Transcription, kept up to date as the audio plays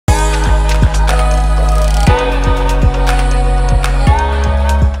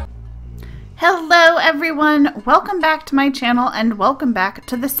everyone, welcome back to my channel and welcome back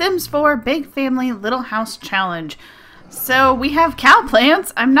to the Sims 4 Big Family Little House Challenge. So we have cow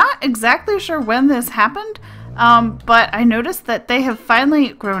plants. I'm not exactly sure when this happened, but I noticed that they have finally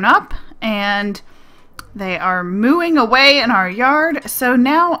grown up and they are mooing away in our yard. So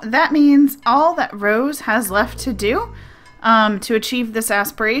now that means all that Rose has left to do to achieve this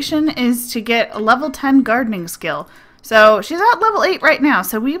aspiration is to get a level 10 gardening skill. So she's at level 8 right now,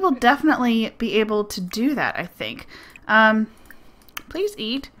 so we will definitely be able to do that, I think. Please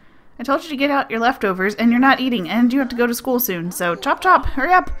eat. I told you to get out your leftovers, and you're not eating, and you have to go to school soon, so chop chop,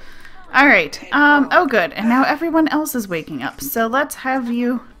 hurry up. Alright, oh good, and now everyone else is waking up, so let's have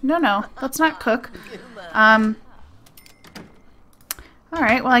you... No, let's not cook. Alright,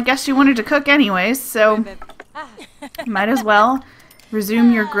 well I guess you wanted to cook anyways, so might as well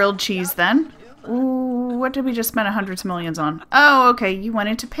resume your grilled cheese then. Ooh, what did we just spend hundreds of millions on? Oh, okay, you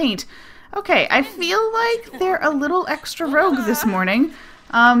wanted to paint. Okay, I feel like they're a little extra rogue this morning.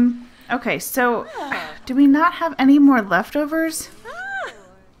 Okay, so do we not have any more leftovers?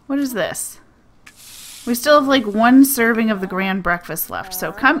 What is this? We still have like one serving of the grand breakfast left,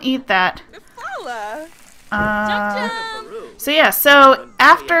 so come eat that. So yeah, so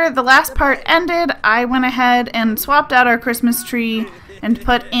after the last part ended, I went ahead and swapped out our Christmas tree and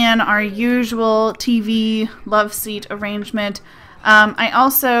put in our usual TV love seat arrangement. I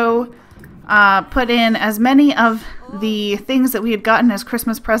also put in as many of the things that we had gotten as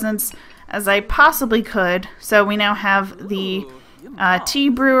Christmas presents as I possibly could. So we now have the tea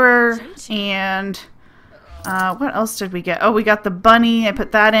brewer and what else did we get? Oh, we got the bunny. I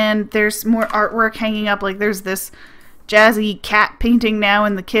put that in. There's more artwork hanging up. Like there's this jazzy cat painting now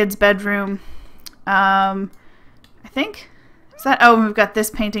in the kids' bedroom. I think... Oh, we've got this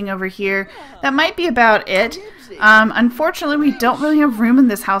painting over here. That might be about it. Unfortunately, we don't really have room in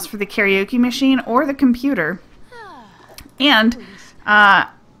this house for the karaoke machine or the computer. And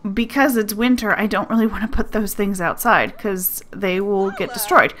because it's winter, I don't really want to put those things outside because they will get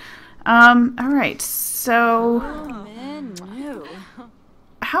destroyed. Alright, so...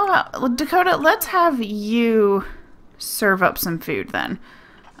 How about... Dakota, let's have you serve up some food then.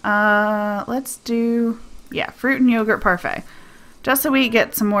 Let's do... Yeah, fruit and yogurt parfait. Just so we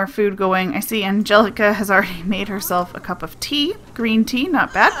get some more food going. I see Angelica has already made herself a cup of tea. Green tea,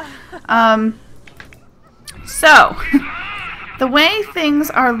 not bad. So, the way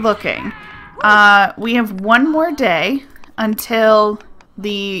things are looking, we have one more day until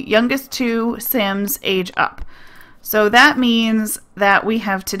the youngest two Sims age up. So that means that we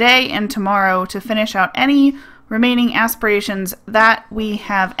have today and tomorrow to finish out any remaining aspirations that we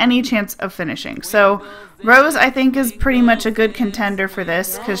have any chance of finishing. So Rose, I think, is pretty much a good contender for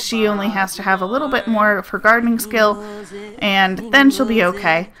this because she only has to have a little bit more of her gardening skill and then she'll be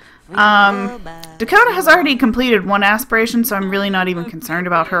okay. Dakota has already completed one aspiration, so I'm really not even concerned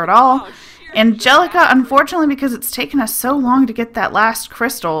about her at all. Angelica, unfortunately, because it's taken us so long to get that last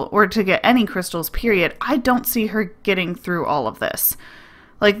crystal, or to get any crystals, period, I don't see her getting through all of this.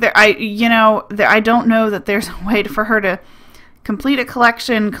 Like, I don't know that there's a way for her to complete a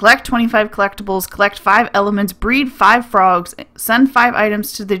collection, collect 25 collectibles, collect 5 elements, breed 5 frogs, send 5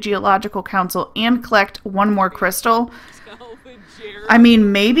 items to the Geological Council, and collect 1 more crystal. I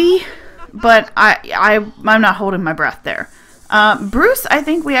mean, maybe, but I'm not holding my breath there. Bruce, I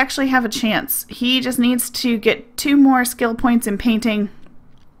think we actually have a chance. He just needs to get 2 more skill points in painting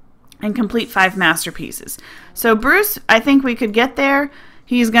and complete 5 masterpieces. So Bruce, I think we could get there.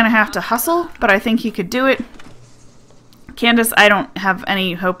 He's going to have to hustle, but I think he could do it. Candace, I don't have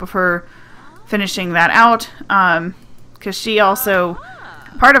any hope of her finishing that out, because she also,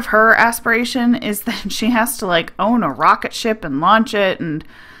 part of her aspiration is that she has to, like, own a rocket ship and launch it, and,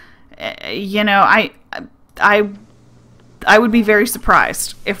 you know, I would be very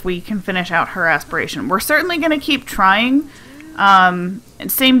surprised if we can finish out her aspiration. We're certainly going to keep trying.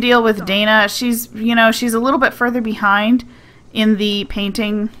 Same deal with Dana. She's a little bit further behind in the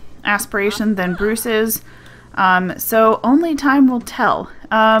painting aspiration than Bruce is. So only time will tell.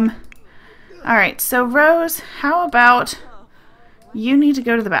 Alright, so Rose, how about you need to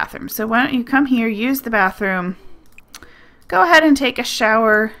go to the bathroom. So why don't you come here, use the bathroom, go ahead and take a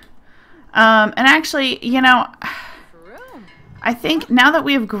shower. And actually, you know, I think now that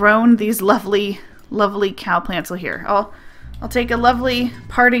we have grown these lovely, lovely cow plants, here, I'll take a lovely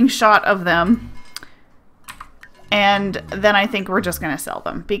parting shot of them. And then I think we're just going to sell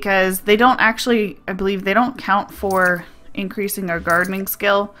them because they don't actually, I believe they don't count for increasing our gardening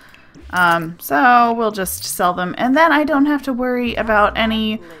skill. So we'll just sell them. And then I don't have to worry about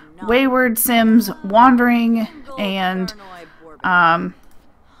any wayward Sims wandering and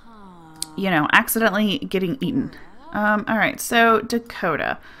you know, accidentally getting eaten. Alright, so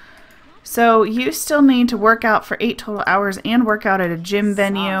Dakota. So you still need to work out for 8 total hours and work out at a gym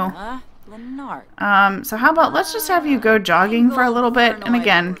venue. So how about let's just have you go jogging for a little bit. And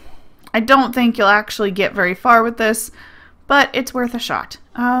again, I don't think you'll actually get very far with this, but it's worth a shot.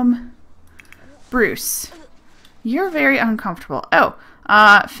 Bruce, you're very uncomfortable. Oh,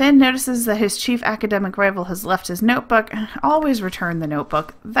 Finn notices that his chief academic rival has left his notebook. Always return the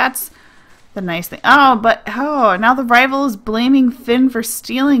notebook. That's the nice thing. Oh, but now the rival is blaming Finn for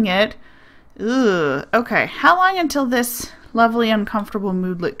stealing it. Ugh. Okay, how long until this lovely uncomfortable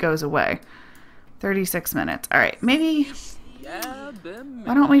moodlet goes away? 36 minutes. Alright, maybe...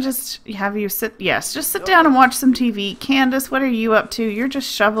 Why don't we just have you sit... Yes, just sit down and watch some TV. Candace, what are you up to? You're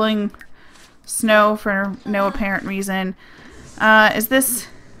just shoveling snow for no apparent reason. Is this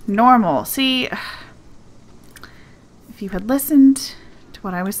normal? See, if you had listened to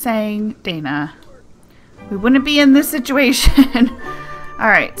what I was saying, Dana, we wouldn't be in this situation.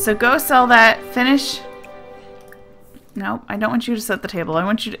 Alright, so go sell that. Finish... No, I don't want you to set the table. I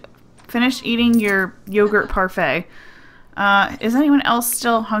want you to finish eating your yogurt parfait. Is anyone else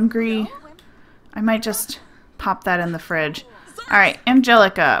still hungry? I might just pop that in the fridge. Alright,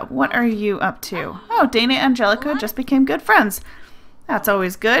 Angelica, what are you up to? Oh, Dana and Angelica just became good friends. That's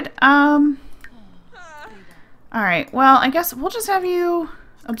always good. Alright, well, I guess we'll just have you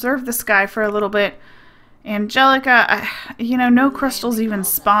observe the sky for a little bit. Angelica, you know, no crystals even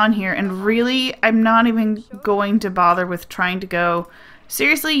spawn here, and really, I'm not even going to bother with trying to go.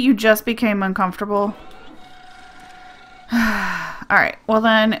 Seriously, you just became uncomfortable? Alright, well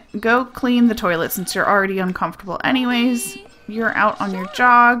then, go clean the toilet since you're already uncomfortable anyways. You're out on your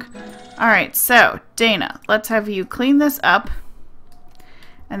jog. Alright, so, Dana, let's have you clean this up.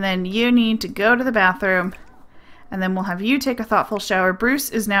 And then you need to go to the bathroom. And then we'll have you take a thoughtful shower. Bruce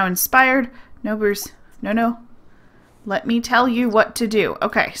is now inspired. No, Bruce. No. Let me tell you what to do.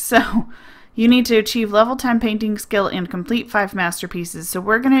 Okay, so you need to achieve level 10 painting skill and complete 5 masterpieces. So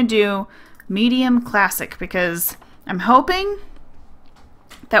we're going to do medium classic because I'm hoping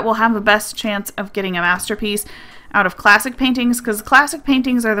that we'll have the best chance of getting a masterpiece out of classic paintings because classic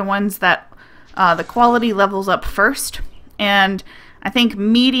paintings are the ones that the quality levels up first. And I think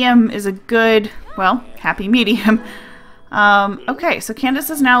medium is a good, well, happy medium. Okay, so Candace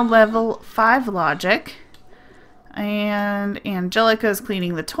is now level 5 logic. And Angelica is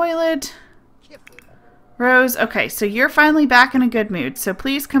cleaning the toilet. Rose, okay, so you're finally back in a good mood. So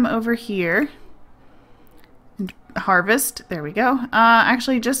please come over here. And harvest, there we go.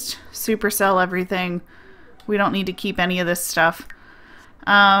 Actually, just supercell everything. We don't need to keep any of this stuff.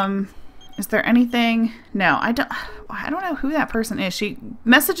 Is there anything? No, I don't know who that person is. She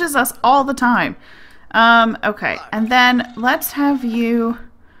messages us all the time. Okay, and then let's have you,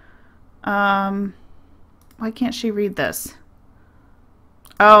 why can't she read this?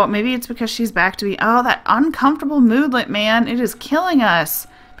 Oh, maybe it's because she's back to be, oh, that uncomfortable moodlet, man, it is killing us.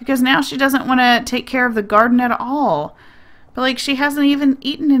 Because now she doesn't want to take care of the garden at all. But, like, she hasn't even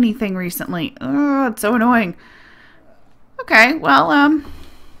eaten anything recently. Oh, it's so annoying. Okay, well,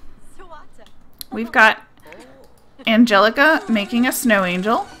 we've got Angelica making a snow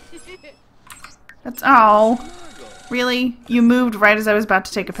angel. That's all. Really? You moved right as I was about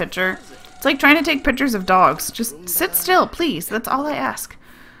to take a picture. It's like trying to take pictures of dogs. Just sit still, please. That's all I ask.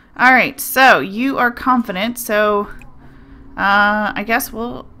 Alright, so you are confident, so I guess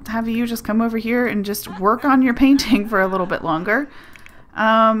we'll have you just come over here and just work on your painting for a little bit longer.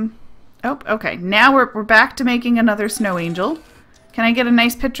 Oh, okay. Now we're back to making another snow angel. Can I get a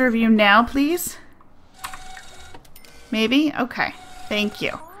nice picture of you now, please? Maybe? Okay. Thank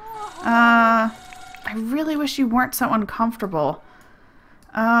you. I really wish you weren't so uncomfortable.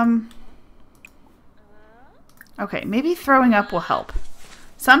 Okay, maybe throwing up will help.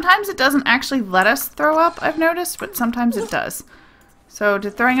 Sometimes it doesn't actually let us throw up, I've noticed, but sometimes it does. So,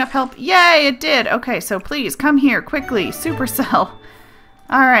 did throwing up help? Yay, it did! Okay, so please, come here, quickly, supercell.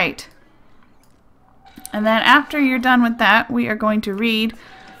 Alright. And then after you're done with that, we are going to read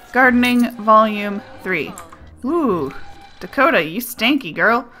Gardening Volume 3. Ooh, Dakota, you stanky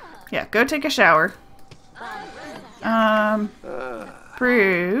girl. Yeah, go take a shower.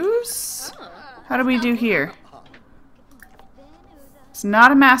 Bruce? How do we do here? It's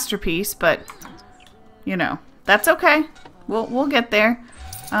not a masterpiece, but, you know, that's okay. We'll get there.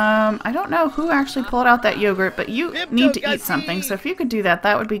 I don't know who actually pulled out that yogurt, but you need to eat something, so if you could do that,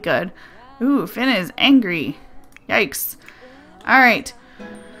 that would be good. Ooh, Finn is angry. Yikes. Alright.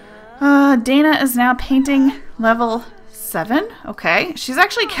 Dana is now painting level 7. Okay. She's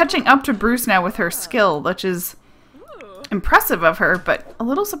actually catching up to Bruce now with her skill, which is impressive of her, but a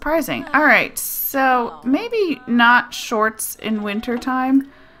little surprising. All right, so maybe not shorts in winter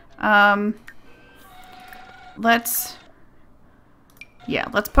time. Let's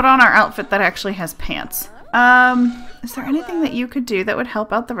put on our outfit that actually has pants. Is there anything that you could do that would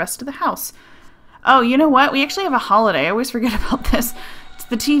help out the rest of the house? Oh, you know what? We actually have a holiday. I always forget about this. It's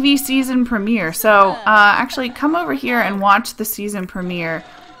the TV season premiere. So, actually come over here and watch the season premiere.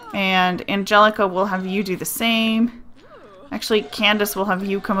 And Angelica will have you do the same. Actually, Candace will have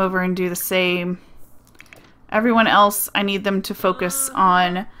you come over and do the same. Everyone else, I need them to focus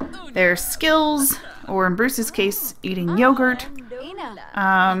on their skills, or in Bruce's case, eating yogurt.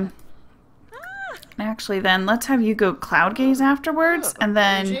 Actually, then, let's have you go cloud gaze afterwards, and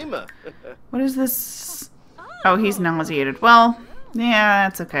then... What is this? Oh, he's nauseated. Well, yeah,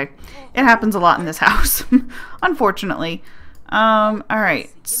 that's okay. It happens a lot in this house, unfortunately.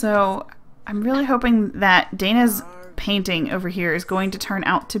 Alright, so I'm really hoping that Dana's painting over here is going to turn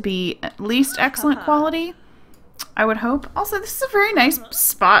out to be at least excellent quality. I would hope. Also, this is a very nice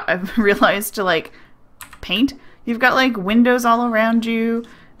spot, I've realized, to, like, paint. You've got, like, windows all around you,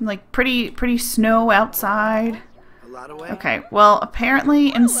 and, like, pretty snow outside. Okay, well,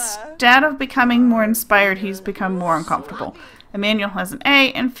 apparently, instead of becoming more inspired, he's become more uncomfortable. Emmanuel has an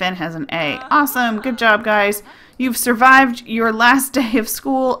A, and Finn has an A. Awesome, good job, guys. You've survived your last day of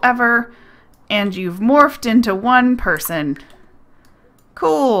school ever, and you've morphed into one person.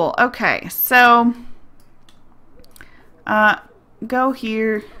 Cool, okay, so... go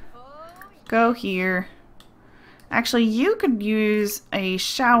here. Go here. Actually, you could use a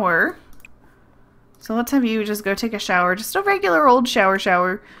shower. So let's have you just go take a shower. Just a regular old shower.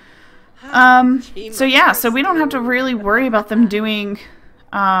 So yeah, so we don't have to really worry about them doing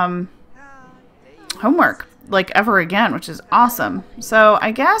homework, like, ever again, which is awesome. So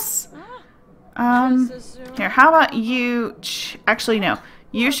I guess, here, how about you, actually no,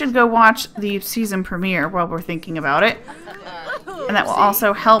 you should go watch the season premiere while we're thinking about it. And that will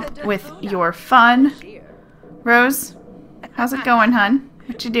also help with your fun. Rose, how's it going, hun?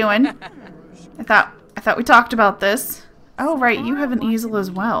 What you doing? I thought we talked about this. Oh, right, you have an easel as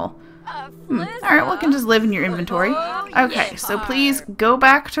well. Alright, well, it can just live in your inventory. Okay, so please go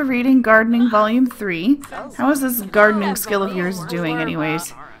back to reading Gardening Volume 3. How is this gardening skill of yours doing,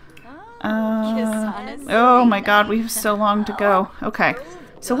 anyways? Oh my god, we have so long to go. Okay,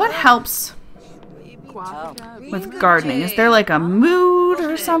 so what helps with gardening? Is there, like, a mood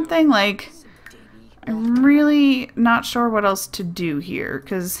or something? Like, I'm really not sure what else to do here,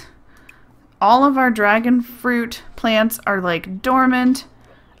 because all of our dragon fruit plants are, like, dormant.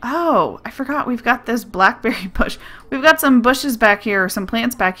 Oh, I forgot we've got this blackberry bush. We've got some bushes back here, or some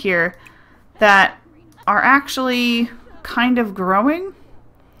plants back here, that are actually kind of growing.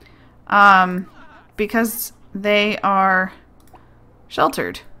 Because they are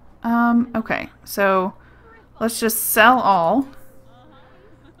sheltered. Okay, so let's just sell all.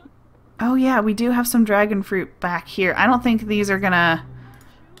 Oh yeah, we do have some dragon fruit back here. I don't think these are gonna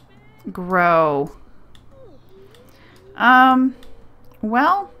grow.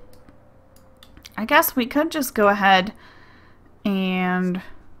 Well, I guess we could just go ahead and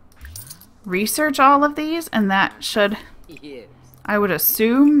research all of these, and that should, I would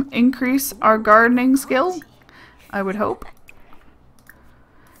assume, increase our gardening skill. I would hope.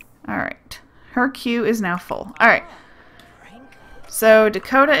 Alright. Her queue is now full. Alright. So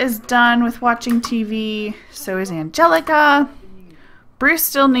Dakota is done with watching TV. So is Angelica. Bruce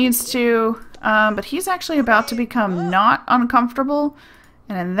still needs to, but he's actually about to become not uncomfortable.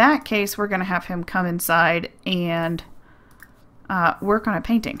 And in that case, we're going to have him come inside and work on a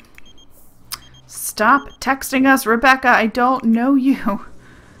painting. Stop texting us, Rebecca. I don't know you.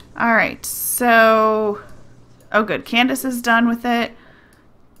 Alright, so... Oh, good. Candace is done with it.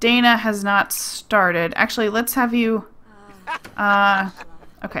 Dana has not started. Actually, let's have you...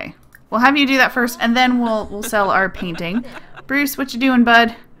 okay. We'll have you do that first, and then we'll sell our painting. Bruce, what you doing,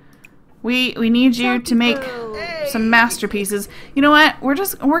 bud? We need you to make some masterpieces. You know what?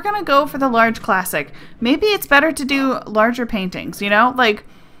 We're gonna go for the large classic. Maybe it's better to do larger paintings, you know? Like,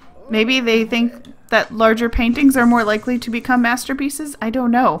 maybe they think that larger paintings are more likely to become masterpieces? I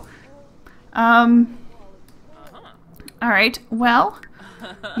don't know. Alright, well,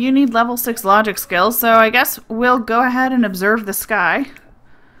 you need level 6 logic skills, so I guess we'll go ahead and observe the sky.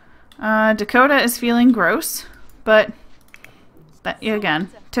 Dakota is feeling gross, but that, again,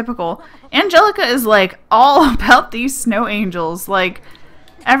 typical. Angelica is, like, all about these snow angels. Like,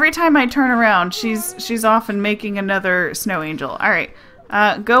 every time I turn around, she's often making another snow angel. Alright,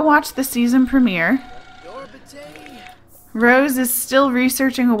 go watch the season premiere. Rose is still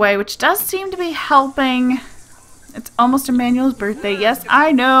researching away, which does seem to be helping It's almost Emmanuel's birthday. Yes,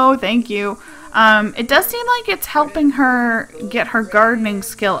 I know. Thank you. It does seem like it's helping her get her gardening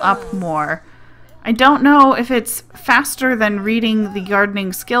skill up more. I don't know if it's faster than reading the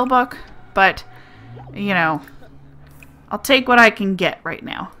gardening skill book, but, you know, I'll take what I can get right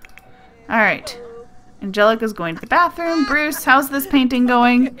now. Alright. Angelica's going to the bathroom. Bruce, how's this painting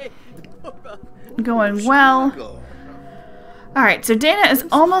going? Going well. Alright, so Dana is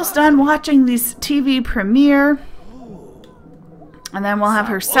almost done watching this TV premiere. And then we'll have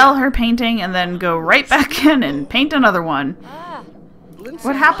her sell her painting and then go right back in and paint another one.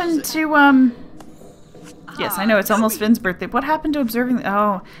 What happened to, yes, I know it's almost Finn's birthday. What happened to observing...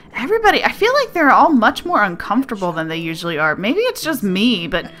 Oh, everybody... I feel like they're all much more uncomfortable than they usually are. Maybe it's just me,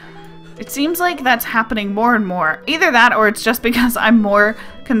 but it seems like that's happening more and more. Either that or it's just because I'm more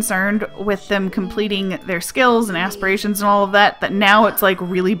concerned with them completing their skills and aspirations and all of that, that now it's like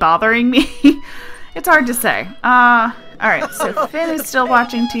really bothering me. It's hard to say. Alright, so Finn is still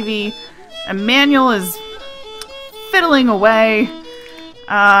watching TV. Emmanuel is fiddling away.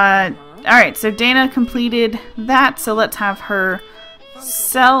 Alright, so Dana completed that, so let's have her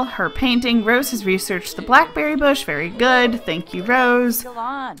sell her painting. Rose has researched the blackberry bush. Very good. Thank you, Rose.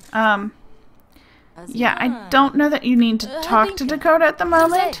 Yeah, I don't know that you need to talk to Dakota at the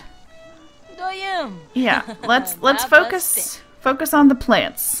moment. Yeah, let's focus on the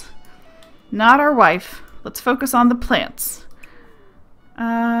plants. Not our wife. Let's focus on the plants.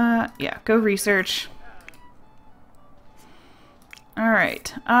 Yeah, go research.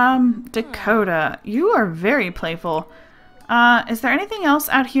 Alright, Dakota, you are very playful. Is there anything else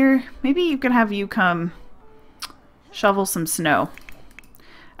out here? Maybe you could have you come shovel some snow.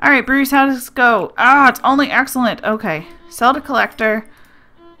 Alright, Bruce, how does this go? Ah, it's only excellent. Okay, sell to collector.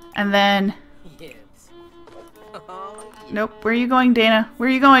 And then... Nope, where are you going, Dana? Where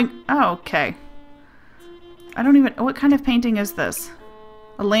are you going? Oh, okay. I don't even... What kind of painting is this?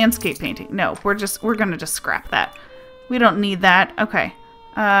 A landscape painting. No, we're gonna just scrap that. We don't need that. Okay.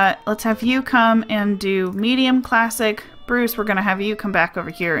 Let's have you come and do medium classic. Bruce, we're gonna have you come back over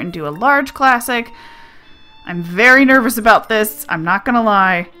here and do a large classic. I'm very nervous about this. I'm not gonna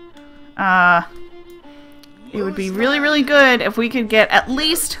lie. It would be really, really good if we could get at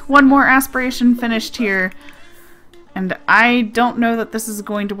least one more aspiration finished here. And I don't know that this is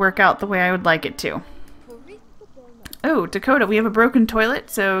going to work out the way I would like it to. Oh, Dakota, we have a broken toilet,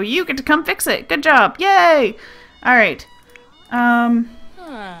 so you get to come fix it. Good job. Yay! Alright.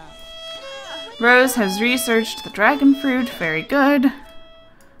 Rose has researched the dragon fruit. Very good.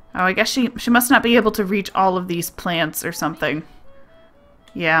 Oh, I guess she must not be able to reach all of these plants or something.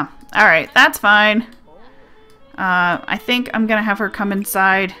 Yeah. Alright, that's fine. I think I'm gonna have her come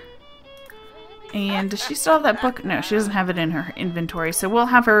inside. And does she still have that book? No, she doesn't have it in her inventory. So we'll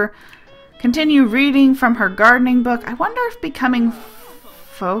have her continue reading from her gardening book. I wonder if becoming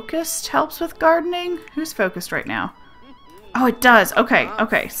focused helps with gardening. Who's focused right now? Oh, it does. Okay,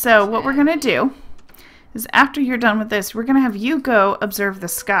 okay. So what we're gonna do is after you're done with this, we're gonna have you go observe the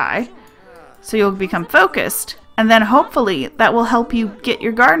sky. So you'll become focused. And then hopefully that will help you get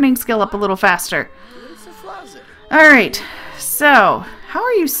your gardening skill up a little faster. Alright, so how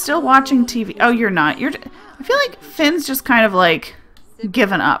are you still watching TV? Oh, you're not. I feel like Finn's just kind of like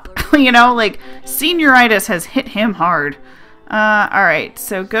given up. You know, like senioritis has hit him hard. Alright,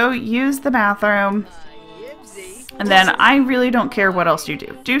 so go use the bathroom. And then I really don't care what else you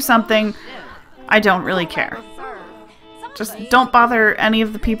do. Do something. I don't really care. Just don't bother any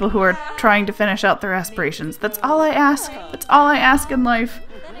of the people who are trying to finish out their aspirations. That's all I ask. That's all I ask in life.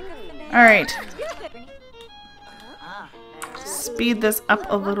 Alright. Speed this up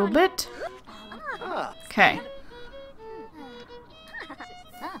a little bit. Okay.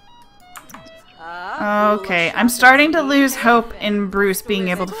 Okay, I'm starting to lose hope in Bruce being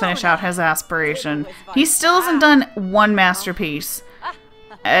able to finish out his aspiration. He still hasn't done one masterpiece.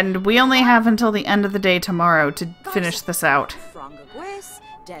 And we only have until the end of the day tomorrow to finish this out.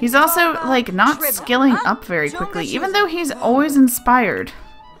 He's also, like, not skilling up very quickly, even though he's always inspired.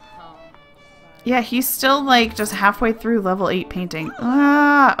 Yeah, he's still, like, just halfway through level 8 painting.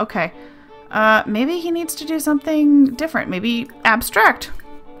 Ah, okay. Maybe he needs to do something different. Maybe abstract.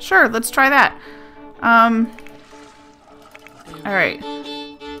 Sure, let's try that. Alright.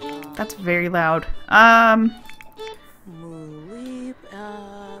 That's very loud.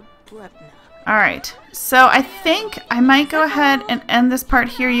 Alright, so I think I might go ahead and end this part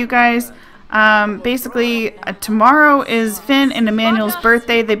here, you guys. Basically, tomorrow is Finn and Emmanuel's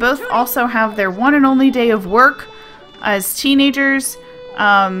birthday. They both also have their one and only day of work as teenagers.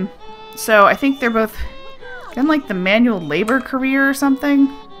 So I think they're both in like the manual labor career or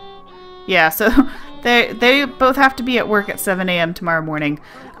something. Yeah, so They both have to be at work at 7 a.m. tomorrow morning.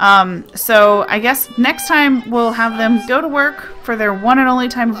 So I guess next time we'll have them go to work for their one and only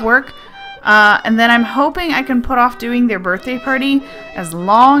time of work. And then I'm hoping I can put off doing their birthday party as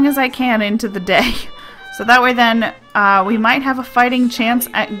long as I can into the day. So that way then we might have a fighting chance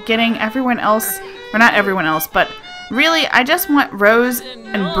at getting everyone else, or not everyone else, but really I just want Rose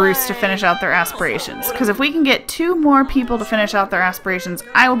and Bruce to finish out their aspirations. Because if we can get 2 more people to finish out their aspirations,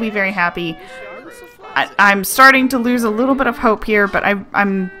 I will be very happy. I'm starting to lose a little bit of hope here, but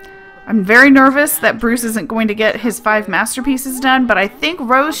I'm very nervous that Bruce isn't going to get his 5 masterpieces done, but I think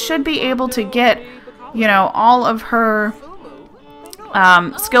Rose should be able to get, you know, all of her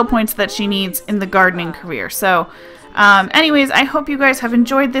skill points that she needs in the gardening career. So, anyways, I hope you guys have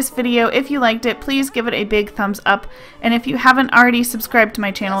enjoyed this video. If you liked it, please give it a big thumbs up. And if you haven't already subscribed to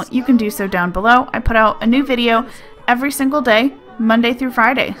my channel, you can do so down below. I put out a new video every single day, Monday through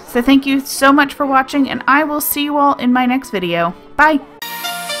Friday. So thank you so much for watching, and I will see you all in my next video. Bye!